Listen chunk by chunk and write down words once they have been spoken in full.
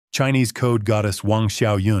Chinese code goddess Wang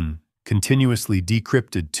Xiaoyun continuously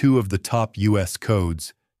decrypted 2 of the top US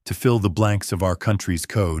codes to fill the blanks of our country's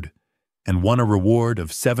code, and won a reward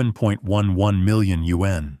of 7.11 million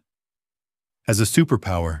yuan. As a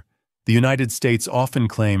superpower, the United States often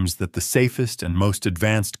claims that the safest and most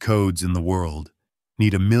advanced codes in the world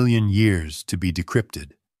need 1,000,000 years to be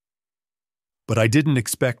decrypted. But I didn't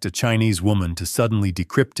expect a Chinese woman to suddenly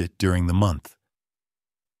decrypt it during the month.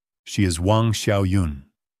 She is Wang Xiaoyun.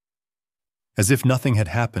 As if nothing had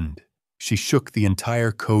happened, she shook the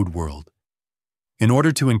entire code world. In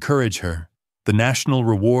order to encourage her, the national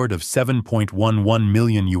reward of 7.11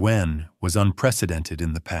 million yuan was unprecedented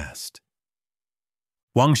in the past.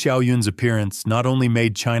 Wang Xiaoyun's appearance not only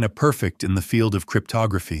made China perfect in the field of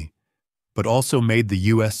cryptography, but also made the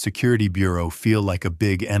U.S. Security Bureau feel like a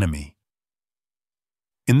big enemy.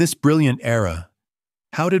 In this brilliant era,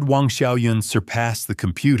 how did Wang Xiaoyun surpass the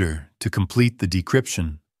computer to complete the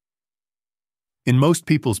decryption? In most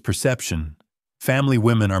people's perception, family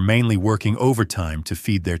women are mainly working overtime to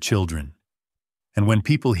feed their children. And when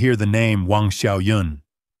people hear the name Wang Xiaoyun,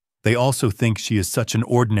 they also think she is such an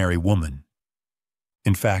ordinary woman.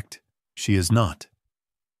 In fact, she is not.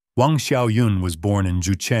 Wang Xiaoyun was born in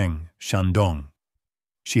Zhucheng, Shandong.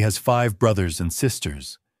 She has 5 brothers and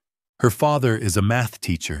sisters. Her father is a math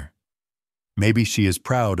teacher. Maybe she is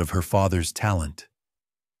proud of her father's talent.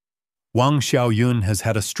 Wang Xiaoyun has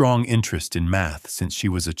had a strong interest in math since she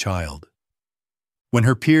was a child. When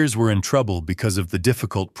her peers were in trouble because of the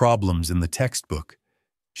difficult problems in the textbook,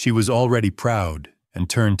 she was already proud and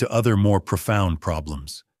turned to other more profound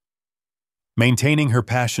problems. Maintaining her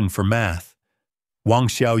passion for math, Wang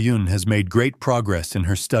Xiaoyun has made great progress in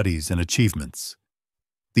her studies and achievements.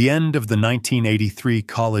 The end of the 1983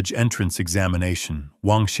 college entrance examination,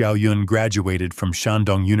 Wang Xiaoyun graduated from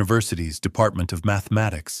Shandong University's Department of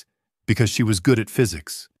Mathematics because she was good at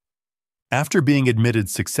physics. After being admitted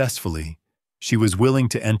successfully, she was willing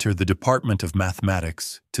to enter the Department of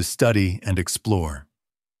Mathematics to study and explore.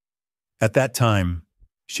 At that time,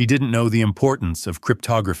 she didn't know the importance of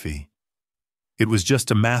cryptography. It was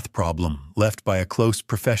just a math problem left by a close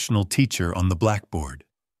professional teacher on the blackboard.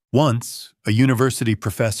 Once, a university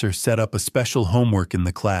professor set up a special homework in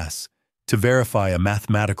the class to verify a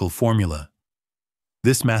mathematical formula.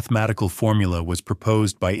 This mathematical formula was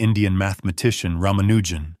proposed by Indian mathematician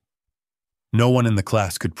Ramanujan. No one in the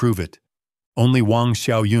class could prove it. Only Wang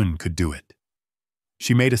Xiaoyun could do it.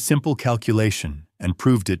 She made a simple calculation and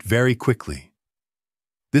proved it very quickly.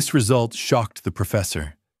 This result shocked the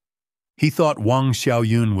professor. He thought Wang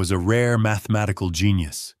Xiaoyun was a rare mathematical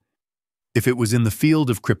genius. If it was in the field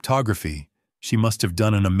of cryptography, she must have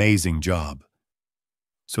done an amazing job.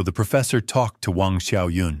 So the professor talked to Wang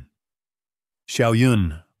Xiaoyun.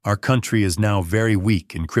 Xiaoyun, our country is now very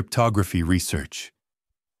weak in cryptography research.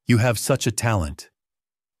 You have such a talent.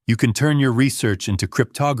 You can turn your research into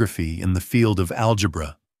cryptography in the field of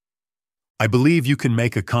algebra. I believe you can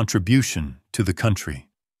make a contribution to the country.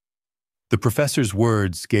 The professor's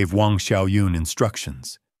words gave Wang Xiaoyun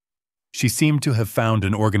instructions. She seemed to have found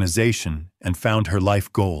an organization and found her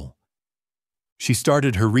life goal. She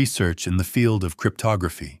started her research in the field of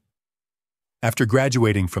cryptography. After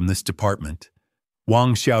graduating from this department,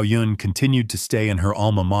 Wang Xiaoyun continued to stay in her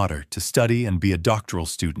alma mater to study and be a doctoral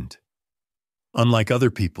student. Unlike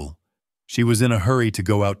other people, she was in a hurry to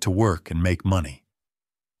go out to work and make money.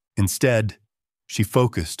 Instead, she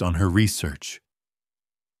focused on her research.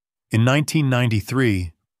 In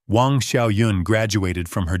 1993, Wang Xiaoyun graduated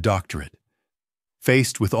from her doctorate.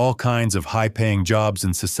 Faced with all kinds of high-paying jobs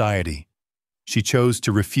in society, she chose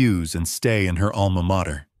to refuse and stay in her alma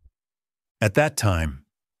mater. At that time,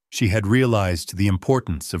 she had realized the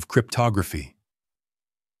importance of cryptography.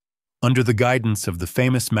 Under the guidance of the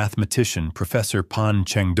famous mathematician Professor Pan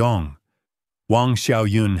Chengdong, Wang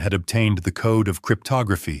Xiaoyun had obtained the code of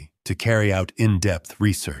cryptography to carry out in-depth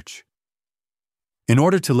research. In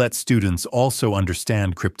order to let students also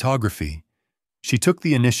understand cryptography, she took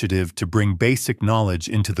the initiative to bring basic knowledge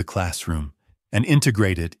into the classroom and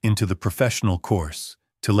integrate it into the professional course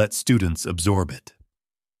to let students absorb it.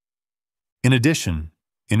 In addition,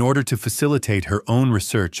 in order to facilitate her own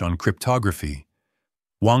research on cryptography,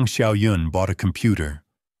 Wang Xiaoyun bought a computer,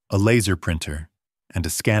 a laser printer, and a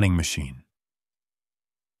scanning machine.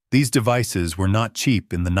 These devices were not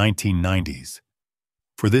cheap in the 1990s.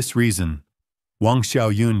 For this reason, Wang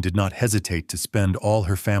Xiaoyun did not hesitate to spend all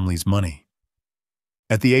her family's money.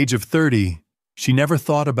 At the age of 30, she never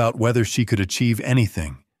thought about whether she could achieve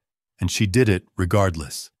anything, and she did it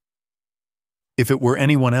regardless. If it were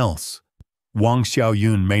anyone else, Wang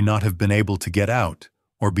Xiaoyun may not have been able to get out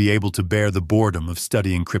or be able to bear the boredom of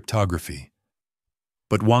studying cryptography.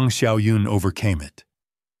 but Wang Xiaoyun overcame it.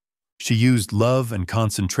 She used love and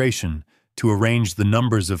concentration to arrange the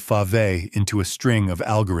numbers of Fave into a string of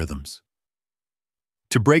algorithms.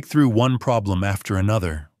 To break through one problem after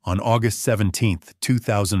another, on August 17,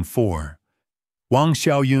 2004, Wang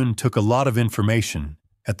Xiaoyun took a lot of information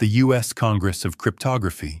at the U.S. Congress of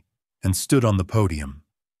Cryptography and stood on the podium.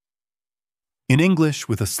 In English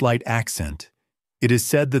with a slight accent, it is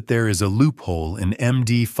said that there is a loophole in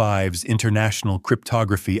MD5's international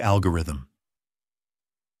cryptography algorithm.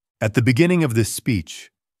 At the beginning of this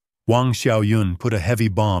speech, Wang Xiaoyun put a heavy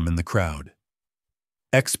bomb in the crowd.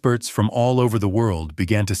 Experts from all over the world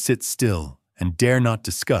began to sit still and dare not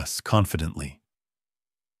discuss confidently.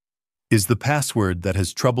 Is the password that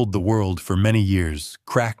has troubled the world for many years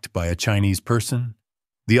cracked by a Chinese person?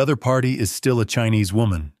 The other party is still a Chinese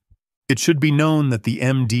woman. It should be known that the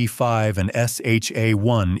MD5 and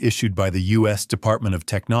SHA-1 issued by the U.S. Department of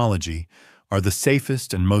Technology are the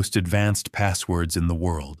safest and most advanced passwords in the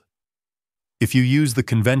world. If you use the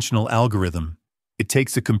conventional algorithm, it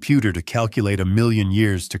takes a computer to calculate 1 million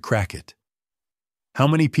years to crack it. How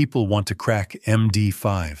many people want to crack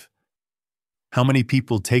MD5? How many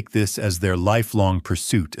people take this as their lifelong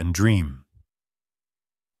pursuit and dream?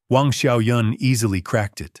 Wang Xiaoyun easily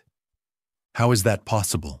cracked it. How is that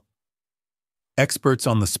possible? Experts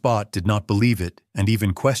on the spot did not believe it and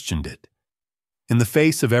even questioned it. In the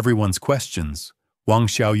face of everyone's questions, Wang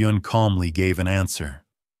Xiaoyun calmly gave an answer.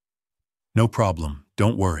 No problem,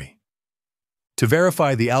 don't worry. To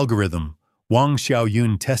verify the algorithm, Wang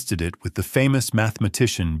Xiaoyun tested it with the famous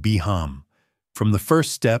mathematician MD5. From the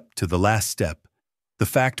first step to the last step, the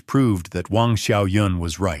fact proved that Wang Xiaoyun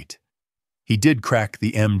was right. He did crack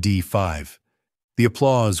the MD5. The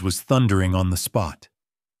applause was thundering on the spot.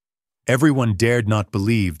 Everyone dared not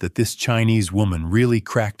believe that this Chinese woman really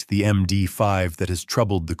cracked the MD5 that has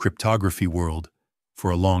troubled the cryptography world for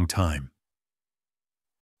a long time.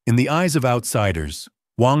 In the eyes of outsiders,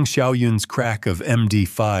 Wang Xiaoyun's crack of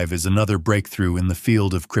MD5 is another breakthrough in the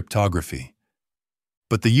field of cryptography.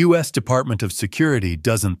 But the U.S. Department of Security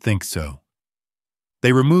doesn't think so.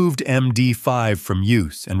 They removed MD5 from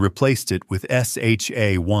use and replaced it with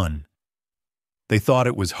SHA-1. They thought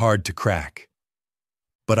it was hard to crack.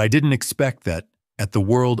 But I didn't expect that, at the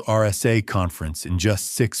World RSA conference in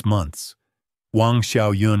just 6 months, Wang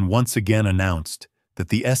Xiaoyun once again announced that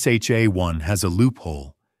the SHA-1 has a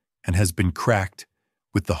loophole and has been cracked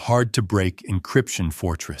with the hard-to-break encryption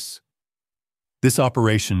fortress. This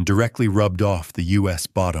operation directly rubbed off the U.S.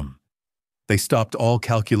 bottom. They stopped all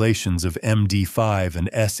calculations of MD5 and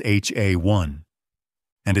SHA-1,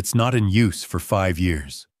 and it's not in use for 5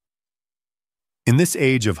 years. In this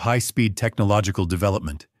age of high-speed technological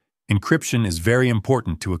development, encryption is very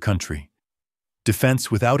important to a country. Defense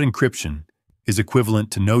without encryption is equivalent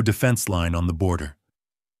to no defense line on the border.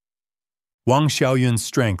 Wang Xiaoyun's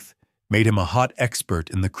strength made him a hot expert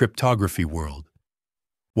in the cryptography world.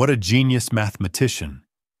 What a genius mathematician!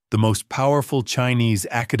 The most powerful Chinese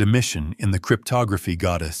academician in the cryptography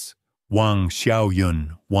goddess, Wang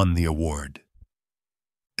Xiaoyun, won the award.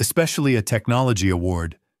 Especially a technology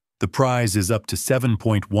award, the prize is up to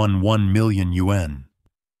 7.11 million yuan.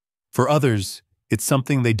 For others, it's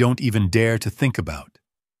something they don't even dare to think about.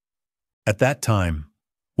 At that time,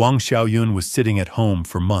 Wang Xiaoyun was sitting at home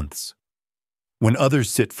for months. When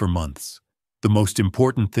others sit for months, the most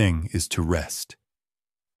important thing is to rest.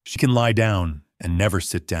 She can lie down and never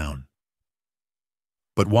sit down.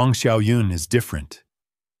 But Wang Xiaoyun is different.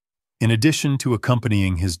 In addition to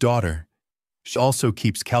accompanying his daughter, she also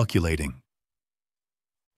keeps calculating.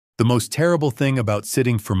 The most terrible thing about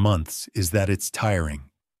sitting for months is that it's tiring,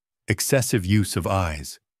 excessive use of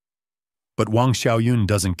eyes. But Wang Xiaoyun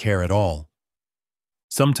doesn't care at all.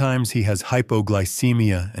 Sometimes he has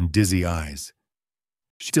hypoglycemia and dizzy eyes.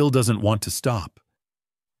 She still doesn't want to stop.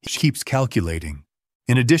 He keeps calculating.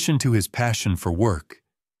 In addition to his passion for work,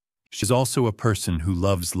 she's also a person who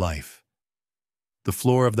loves life. The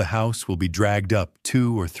floor of the house will be dragged up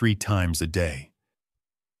 2 or 3 times a day.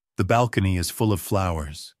 The balcony is full of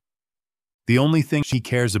flowers. The only thing she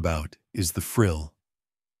cares about is the frill.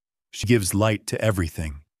 She gives light to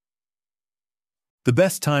everything. The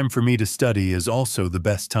best time for me to study is also the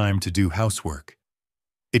best time to do housework.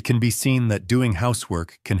 It can be seen that doing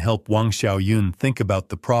housework can help Wang Xiaoyun think about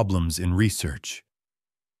the problems in research.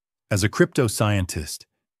 As a crypto scientist,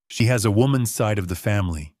 she has a woman's side of the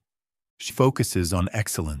family. She focuses on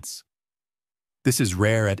excellence. This is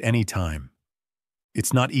rare at any time.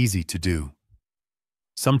 It's not easy to do.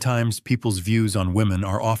 Sometimes people's views on women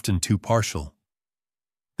are often too partial.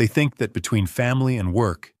 They think that between family and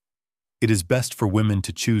work, it is best for women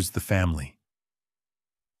to choose the family.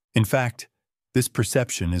 In fact, This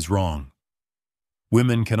perception is wrong.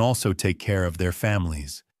 Women can also take care of their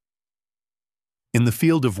families. In the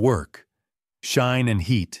field of work, shine and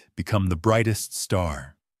heat become the brightest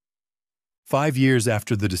star. 5 years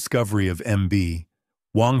after the discovery of MB,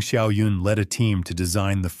 Wang Xiaoyun led a team to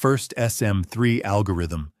design the first SM3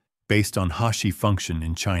 algorithm based on Hashi function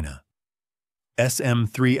in China.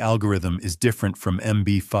 SM3 algorithm is different from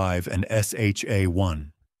MD5 and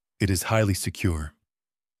SHA-1. It is highly secure.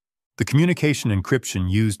 The communication encryption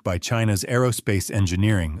used by China's aerospace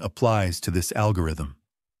engineering applies to this algorithm.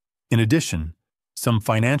 In addition, some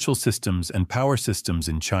financial systems and power systems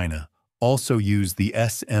in China also use the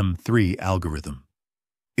SM3 algorithm.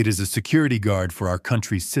 It is a security guard for our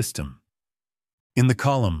country's system. In the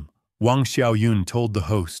column, Wang Xiaoyun told the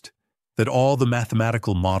host that all the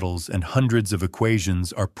mathematical models and hundreds of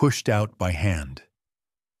equations are pushed out by hand.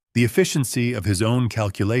 The efficiency of his own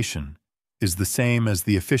calculation is the same as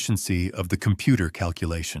the efficiency of the computer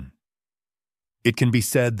calculation. It can be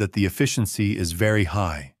said that the efficiency is very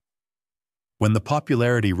high. When the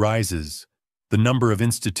popularity rises, the number of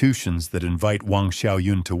institutions that invite Wang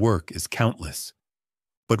Xiaoyun to work is countless.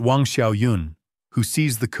 But Wang Xiaoyun, who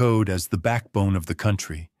sees the code as the backbone of the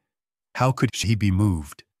country, how could he be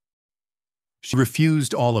moved? She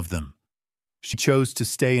refused all of them. She chose to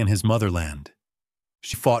stay in his motherland.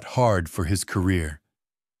 She fought hard for his career.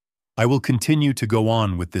 I will continue to go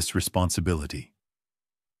on with this responsibility.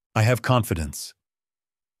 I have confidence.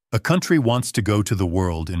 A country wants to go to the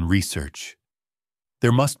world in research.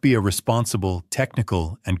 There must be a responsible,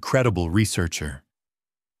 technical, and credible researcher.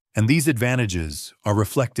 And these advantages are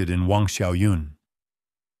reflected in Wang Xiaoyun.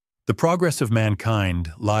 The progress of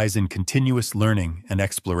mankind lies in continuous learning and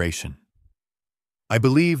exploration. I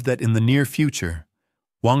believe that in the near future,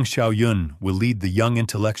 Wang Xiaoyun will lead the young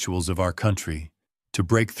intellectuals of our country to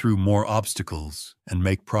break through more obstacles and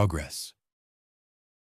make progress.